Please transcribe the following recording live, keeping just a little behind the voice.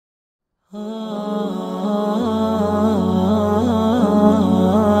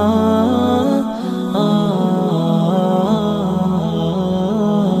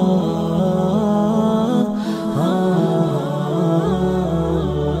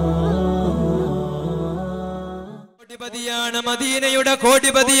മദീനയുടെ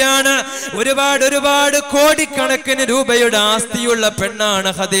കോടിപതിയാണ്. ഒരുപാട് കോടിക്കണക്കിന് രൂപയുടെ ആസ്തിയുള്ള പെണ്ണാണ്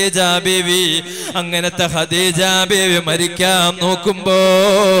ഖദീജ ബീവി. അങ്ങനത്തെ ഖദീജ ബീവി മരിക്കാൻ നോക്കുമ്പോ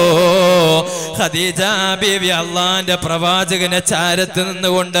ഖദീജ ബീവി അള്ളാന്റെ പ്രവാചകനെ ചാരത്ത്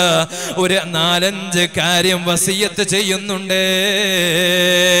നിന്നുകൊണ്ട് ഒരു 4-5 കാര്യം വസിയത്ത് ചെയ്യുന്നുണ്ട്.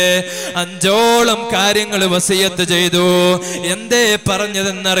 5ഓളം കാര്യങ്ങൾ വസിയത്ത് ചെയ്തു. എന്തേ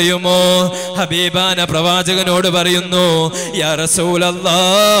പറഞ്ഞതെന്നറിയുമോ? ഹബീബാന പ്രവാചകനോട് പറയുന്നു, യാ റസൂലല്ലാഹ്,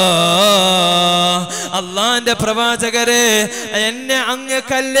 അള്ളാന്റെ പ്രവാചകരെ, എന്നെ അങ്ങ്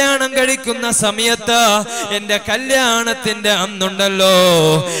കല്യാണം കഴിക്കുന്ന സമയത്ത് എന്റെ കല്യാണത്തിന്റെ അന്നുണ്ടല്ലോ,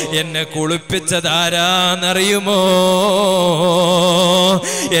 എന്നെ കുളിപ്പിച്ചതാരാന്നറിയുമോ?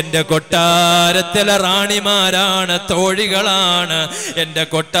 എന്റെ കൊട്ടാരത്തിലെ റാണിമാരാണ്, തോഴികളാണ്. എന്റെ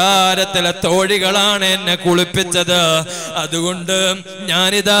കൊട്ടാരത്തിലെ തോഴികളാണ് എന്നെ കുളിപ്പിച്ചത്. അതുകൊണ്ട്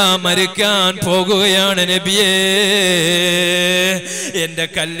ഞാനിതാ മരിക്കാൻ പോകുകയാണ് നബിയേ. എന്റെ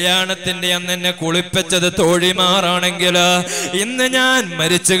കല്യാണത്തിന്റെ അന്ന് എന്നെ കുളിപ്പിച്ചത് തോഴിമാറാണെങ്കിൽ ഇന്ന് ഞാൻ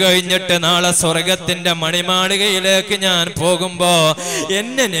മരിച്ചു കഴിഞ്ഞിട്ട് നാളെ സ്വർഗത്തിന്റെ മണിമാളികയിലേക്ക് ഞാൻ പോകുമ്പോ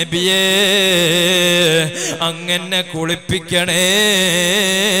എന്നെ നബിയേ അങ്ങനെ കുളിപ്പിക്കണേ,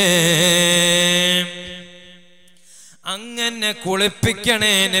 അങ്ങനെ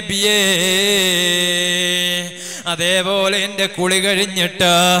കുളിപ്പിക്കണേ നബിയേ. അതേപോലെ എന്റെ കുളി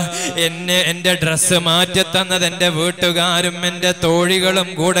കഴിഞ്ഞിട്ട് എന്റെ ഡ്രസ്സ് മാറ്റി തന്നത് എന്റെ വീട്ടുകാരും എന്റെ തോഴികളും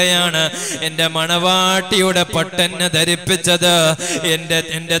കൂടെയാണ്. എന്റെ മണവാട്ടിയുടെ പട്ടെന്നെ ധരിപ്പിച്ചത്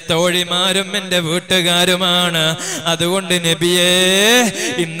എന്റെ തോഴിമാരും എന്റെ വീട്ടുകാരുമാണ്. അതുകൊണ്ട് നബിയേ,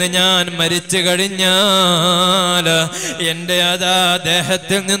 ഇന്ന് ഞാൻ മരിച്ചു കഴിഞ്ഞാൽ എന്റെ അതാ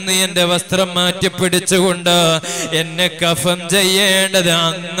ദേഹത്തിൽ നിന്ന് എന്റെ വസ്ത്രം മാറ്റി പിടിച്ചുകൊണ്ട് എന്നെ കഫൻ ചെയ്യേണ്ടത്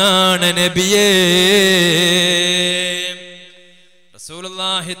അങ്ങാണ് നബിയേ.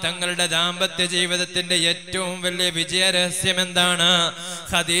 റസൂലുള്ളാഹി തങ്ങളുടെ ദാമ്പത്യ ജീവിതത്തിന്റെ ഏറ്റവും വലിയ വിജയരഹസ്യം എന്താണ്?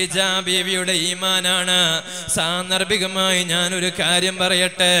 ഖദീജ ബീവിയുടെ ഈമാനാണ്. സാന്ദർഭികമായി ഞാനൊരു കാര്യം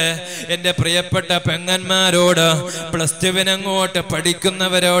പറയട്ടെ. എൻ്റെ പ്രിയപ്പെട്ട പെങ്ങന്മാരോട്, +2 അങ്ങോട്ട്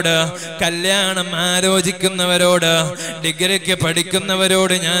പഠിക്കുന്നവരോട്, കല്യാണം ആലോചിക്കുന്നവരോട്, ഡിഗ്രിക്ക്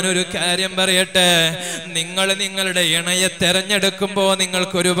പഠിക്കുന്നവരോട് ഞാനൊരു കാര്യം പറയട്ടെ. നിങ്ങൾ നിങ്ങളുടെ ഇണയെ തെരഞ്ഞെടുക്കുമ്പോൾ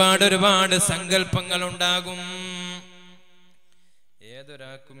നിങ്ങൾക്ക് ഒരുപാട് സങ്കല്പങ്ങൾ ഉണ്ടാകും.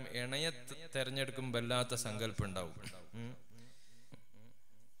 ഏതൊരാൾക്കും ഇണയെ തെരഞ്ഞെടുക്കുമ്പോൾ വല്ലാത്ത സങ്കല്പം ഉണ്ടാവും.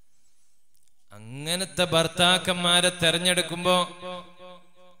 അങ്ങനത്തെ ഭർത്താക്കന്മാരെ തെരഞ്ഞെടുക്കുമ്പോ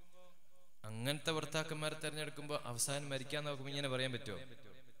അവസാനം മരിക്കാൻ നോക്കുമ്പോ ഇങ്ങനെ പറയാൻ പറ്റുമോ?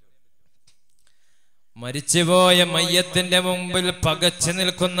 മരിച്ചുപോയ മയ്യത്തിന്റെ മുമ്പിൽ പകച്ചു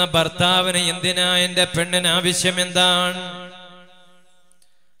നിൽക്കുന്ന ഭർത്താവിന് എന്തിനാ എന്റെ പെണ്ണിന് ആവശ്യം എന്താണ്?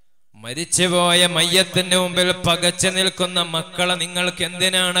 മരിച്ചുപോയ മയ്യത്തിന്റെ മുമ്പിൽ പകച്ചു നിൽക്കുന്ന മക്കളെ നിങ്ങൾക്ക്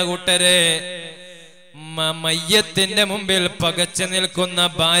എന്തിനാണ് കൂട്ടരെ? മയ്യത്തിന്റെ മുമ്പിൽ പകച്ചു നിൽക്കുന്ന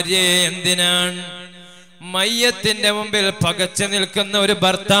ഭാര്യയെ എന്തിനാണ്? മയ്യത്തിന്റെ മുമ്പിൽ പകച്ചു നിൽക്കുന്ന ഒരു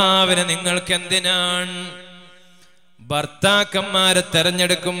ഭർത്താവിന് നിങ്ങൾക്ക് എന്തിനാണ്? ഭർത്താക്കന്മാരെ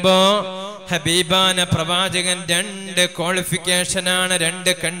തെരഞ്ഞെടുക്കുമ്പോ ഹബീബാന പ്രവാചകൻ 2 ക്വാളിഫിക്കേഷനാണ്,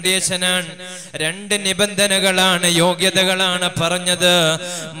 2 കണ്ടീഷനാണ്, 2 നിബന്ധനകളാണ്, യോഗ്യതകളാണ് പറഞ്ഞത്.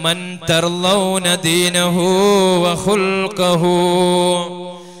 മൻ തർലൗന ദീനഹു വഖുൽഖഹു,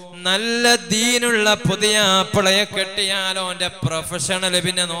 നല്ല ദീനുള്ള പുതിയ ആപ്പിളയെ കെട്ടിയാലോ അവന്റെ പ്രൊഫഷണൽ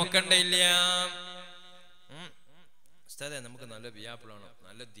പിന്നെ നോക്കണ്ടില്ല. നമുക്ക് നല്ല ബിയാപ്പിളാണോ,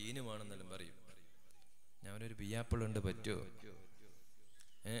 നല്ല ദീനുമാണെന്നെല്ലാം പറയും. ഞാൻ ഒരു ബിയാപ്പിളുണ്ട് പറ്റുമോ?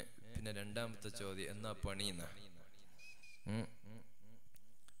 പിന്നെ രണ്ടാമത്തെ ചോദ്യം, എന്നാ പണിയുന്ന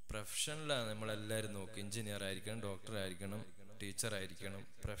പ്രൊഫഷണലാണ് നമ്മളെല്ലാവരും നോക്കും. എഞ്ചിനീയർ ആയിരിക്കണം, ഡോക്ടർ ആയിരിക്കണം, ടീച്ചർ ആയിരിക്കണം.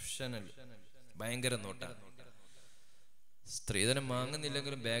 പ്രൊഫഷണൽ ഭയങ്കര നോട്ടാണ്. സ്ത്രീധനം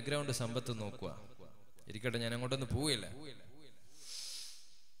വാങ്ങുന്നില്ലെങ്കിലും ബാക്ക്ഗ്രൗണ്ട് സമ്പത്ത് നോക്കുക. ഇരിക്കട്ടെ, ഞാൻ അങ്ങോട്ടൊന്നും പോവില്ല.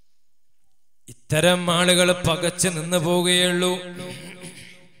 ഇത്തരം ആളുകൾ പകച്ചു നിന്ന് പോവുകയുള്ളൂ.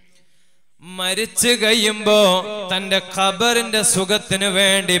 മരിച്ചു കഴിയുമ്പോ തന്റെ ഖബറിന്റെ സുഖത്തിനു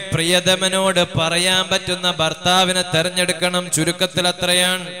വേണ്ടി പ്രിയതമനോട് പറയാൻ പറ്റുന്ന ഭർത്താവിനെ തെരഞ്ഞെടുക്കണം. ചുരുക്കത്തിൽ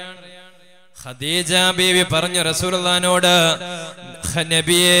അത്രയാണ്. ഖദീജ ബീവി പറഞ്ഞു റസൂലുള്ളാഹിനോട്,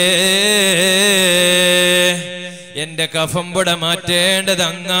 നബിയേ, എന്റെ കഫംപുട മാറ്റേണ്ടത്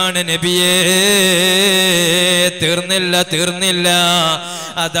അങ്ങാണ് നബിയേ. തീർന്നില്ല.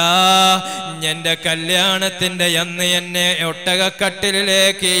 അതാ എന്റെ കല്യാണത്തിന്റെ അന്ന് എന്നെ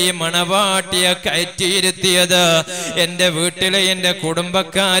ഒട്ടകക്കട്ടിലേക്ക് ഈ മണവാട്ടിയെ കയറ്റിയിരുത്തിയത് എന്റെ വീട്ടിലെ എന്റെ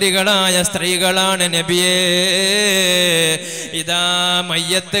കുടുംബക്കാരികളായ സ്ത്രീകളാണ് നബിയേ. ഇതാ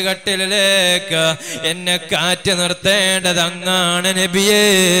മയ്യത്ത് കട്ടിലേക്ക് എന്നെ കാറ്റ് നിർത്തേണ്ടത് അങ്ങാണ് നബിയേ.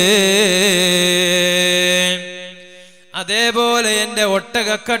 അതേപോലെ എന്റെ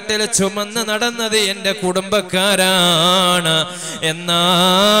ഒട്ടകക്കട്ടിൽ ചുമന്ന് നടന്നത് എന്റെ കുടുംബക്കാരാണ്.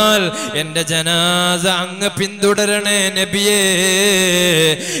 എന്നാൽ എന്റെ ജനാസ അങ്ങ് പിന്തുടരണേ നബിയേ.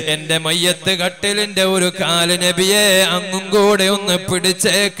 എന്റെ മയ്യത്ത് കട്ടിലിന്റെ ഒരു കാല് നബിയേ അങ്ങും കൂടെ ഒന്ന്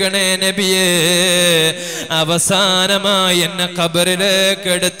പിടിച്ചേക്കണേ നബിയേ. അവസാനമായി എന്നെ ഖബറിലേക്ക്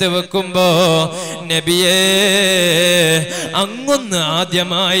എടുത്തു വെക്കുമ്പോ നബിയേ അങ്ങൊന്ന്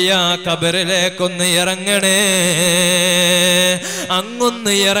ആദ്യമായി ആ ഖബറിലേക്കൊന്ന് ഇറങ്ങണേ,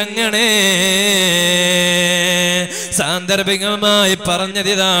 അങ്ങൊന്ന് ഇറങ്ങണേ. സാന്ദർഭികമായി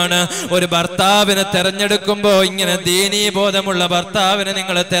പറഞ്ഞതിതാണ്. ഒരു ഭർത്താവിനെ തെരഞ്ഞെടുക്കുമ്പോ ഇങ്ങനെ ദീനീബോധമുള്ള ഭർത്താവിനെ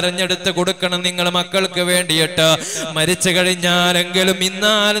നിങ്ങൾ തെരഞ്ഞെടുത്ത് കൊടുക്കണം. നിങ്ങൾ മക്കൾക്ക് വേണ്ടിയിട്ട് മരിച്ചു കഴിഞ്ഞാലെങ്കിലും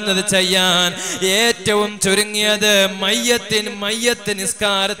ഇന്നാലുന്നത് ചെയ്യാൻ ഏറ്റവും ചുരുങ്ങിയത് മയ്യത്ത്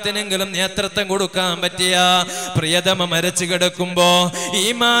നിസ്കാരത്തിനെങ്കിലും നേതൃത്വം കൊടുക്കാൻ പറ്റിയ പ്രിയതമ മരിച്ചു കിടക്കുമ്പോ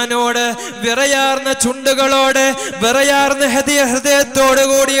ഈമാനോട് വിറയാർന്ന ചുണ്ടുകളോട് വിറയാർന്ന ഹൃദയത്തോട്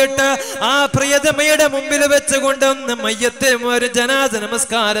കൂടിയിട്ട് ആ പ്രിയതമയുടെ മുമ്പിൽ വെച്ചുകൊണ്ട് മയ്യത്തെ ഒരു ജനാസ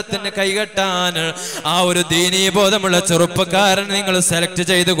നമസ്കാരത്തിന് കൈകെട്ടാൻ ആ ഒരു ദീനീബോധമുള്ള ചെറുപ്പക്കാരൻ നിങ്ങൾ സെലക്ട്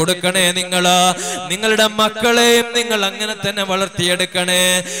ചെയ്ത് കൊടുക്കണേ. നിങ്ങളുടെ മക്കളെയും നിങ്ങൾ അങ്ങനെ തന്നെ വളർത്തിയെടുക്കണേ.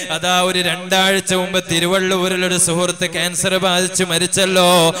 അതാ ഒരു 2 ആഴ്ച മുമ്പ് തിരുവള്ളൂരിൽ ഒരു സുഹൃത്ത് ക്യാൻസർ ബാധിച്ച് മരിച്ചല്ലോ.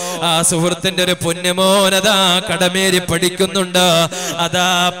 ആ സുഹൃത്തിന്റെ ഒരു പൊന്നുമോനതാ കടമേരി പഠിക്കുന്നുണ്ട്. അതാ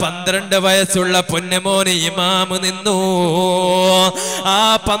 12 വയസ്സുള്ള പൊന്നുമോന് ഇമാമ് നിന്നു. ആ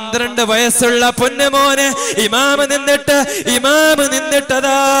 12 വയസ്സുള്ള പൊന്നുമോന് ഇമാമ്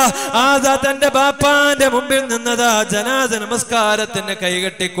നിന്നിട്ടതാ ആദാ തന്റെ ബാപ്പാന്റെ മുമ്പിൽ നിന്നതാ ജനാസ നമസ്കാരത്തിന്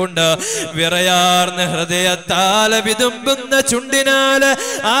കൈകെട്ടിക്കൊണ്ട് വിറയാർന്ന ഹൃദയത്താല വിതുമ്പുന്ന ചുണ്ടിനാല്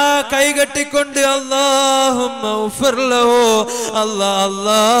ആ കൈകെട്ടിക്കൊണ്ട് അല്ലാഹുമ്മ ഗ്ഫിർ ലഹു, അല്ലാ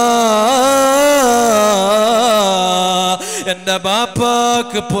എന്റെ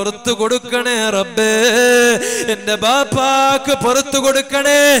ബാപ്പാക്ക് പുറത്തു കൊടുക്കണേ റബ്ബേ, എന്റെ ബാപ്പാക്ക് പുറത്തു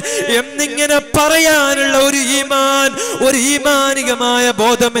കൊടുക്കണേ എന്നിങ്ങനെ പറയാനുള്ള ഒരു ഈമാനികമായ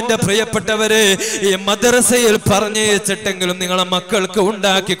ബോധം എന്റെ പ്രിയപ്പെട്ടവരെ ഈ മദ്രസയിൽ പറഞ്ഞു വെച്ചിട്ടെങ്കിലും നിങ്ങളെ മക്കൾക്ക്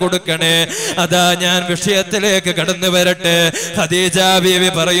ഉണ്ടാക്കി കൊടുക്കണേ. അതാ ഞാൻ വിഷയത്തിലേക്ക് കടന്നു വരട്ടെ. ഖദീജ ബീവി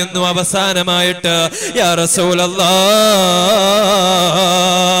പറയുന്നു അവസാനമായിട്ട്, യാ റസൂലല്ലാഹ്,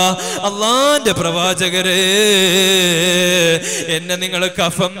 അല്ലാഹുവിന്റെ പ്രവാചകരെ, എന്നെ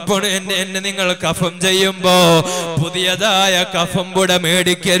നിങ്ങൾ കഫം ചെയ്യുമ്പോ പുതിയതായ കഫംപുട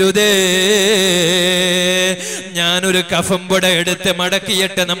മേടിക്കരുതേ. ഞാനൊരു കഫംപുട എടുത്ത്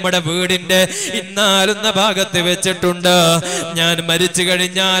മടക്കിയിട്ട് നമ്മുടെ വീടിന്റെ ഇന്നാലുന്ന ഭാഗത്ത് വെച്ചിട്ടുണ്ട്. ഞാൻ മരിച്ചു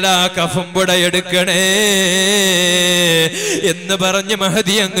കഴിഞ്ഞാൽ ആ കഫംപുട എടുക്കണേ എന്ന് പറഞ്ഞ്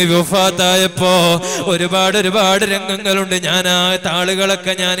മഹദി അങ്ങ് വഫാത്തായപ്പോ ഒരുപാട് രംഗങ്ങളുണ്ട്. ഞാൻ ആ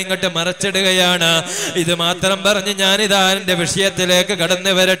താളുകളൊക്കെ ഞാൻ ഇങ്ങോട്ട് മറച്ചിടുകയാണ്. ഇത് മാത്രം പറഞ്ഞ് ഞാനിതാ എന്റെ വിഷയത്തിലേക്ക്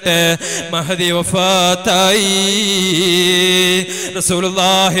കടന്നു വരട്ടെ. മഹദി വഫാത്തായി.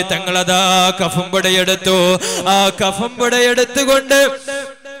 റസൂലുള്ളാഹി തങ്ങളതാ കഫംപുടയെടുത്തു. ആ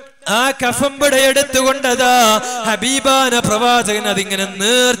കഫംപുടയെടുത്തുകൊണ്ടതാ ഹബീബാന പ്രവാചകൻ അതിങ്ങനെ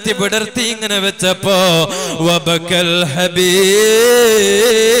നേർത്തി വിടർത്തി ഇങ്ങനെ വെച്ചപ്പോ വബക്കൽ ഹബീബ്,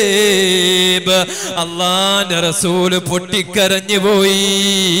 അല്ലാഹുവിന്റെ റസൂൽ പൊട്ടിക്കരഞ്ഞു പോയി.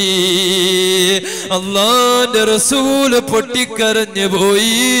 അല്ലാഹുവിന്റെ റസൂൽ പൊട്ടിക്കരഞ്ഞു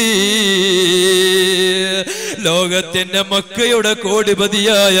പോയി. ലോകത്തിന്റെ മക്കയുടെ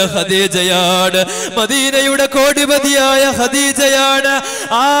കോടിപതിയായ ഖദീജയാണ്, മദീനയുടെ കോടിപതിയായ ഖദീജയാണ്.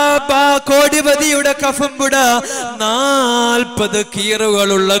 ആ കോടിപതിയുടെ കഫംപുട 40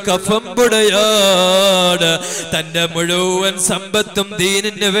 കീറുകളുള്ള കഫംപുടയാണ്. തന്റെ മുഴുവൻ സമ്പത്തും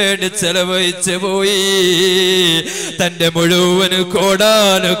ദീനിന് വേണ്ടി ചെലവഴിച്ചു പോയി. തന്റെ മുഴുവൻ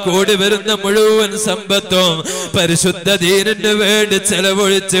കോടി വരുന്ന മുഴുവൻ സമ്പത്തും പരിശുദ്ധ ദീനിന് വേണ്ടി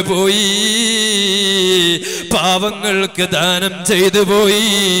ചെലവഴിച്ചു പോയി. പാവങ്ങൾക്ക് ദാനം ചെയ്തു പോയി.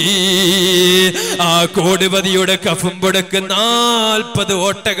 ആ കോടിപതിയുടെ കഫംപുടക്ക് 40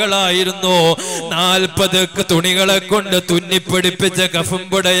 ഓട്ടകളായിരുന്നു. 40 തുണികളെ കൊണ്ട് തുന്നി പിടിപ്പിച്ച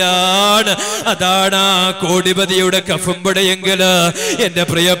കഫുംപുടയാണ്. അതാണ് ആ കോടിപതിയുടെ കഫുംപുടയെങ്കിൽ എന്റെ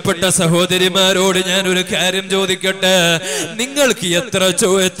പ്രിയപ്പെട്ട സഹോദരിമാരോട് ഞാൻ ഒരു കാര്യം ചോദിക്കട്ടെ. നിങ്ങൾക്ക്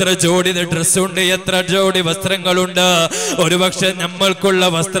എത്ര ജോഡി ഡ്രസ്സുണ്ട്, എത്ര ജോഡി വസ്ത്രങ്ങളുണ്ട്? ഒരുപക്ഷെ നമ്മൾക്കുള്ള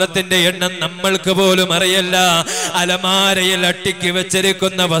വസ്ത്രത്തിന്റെ എണ്ണം നമ്മൾക്ക് പോലും അറിയില്ല. അലമാരയിൽ അട്ടിക്ക്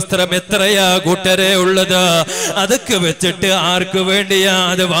വെച്ചിരിക്കുന്ന വസ്ത്രം എത്രയാ കൂട്ടരെ ഉള്ളത്? അതൊക്കെ വെച്ചിട്ട് ആർക്ക് വേണ്ടിയാ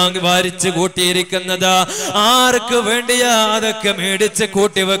അത് വാരിച്ച് കൂട്ടിയിരിക്കുന്നത്? ആർക്ക് വേണ്ടിയാ അതൊക്കെ മേടിച്ച്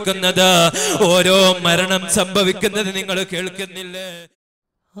കൂട്ടി വെക്കുന്നത്? ഓരോ മരണം സംഭവിക്കുന്നത് നിങ്ങൾ കേൾക്കുന്നില്ലേ?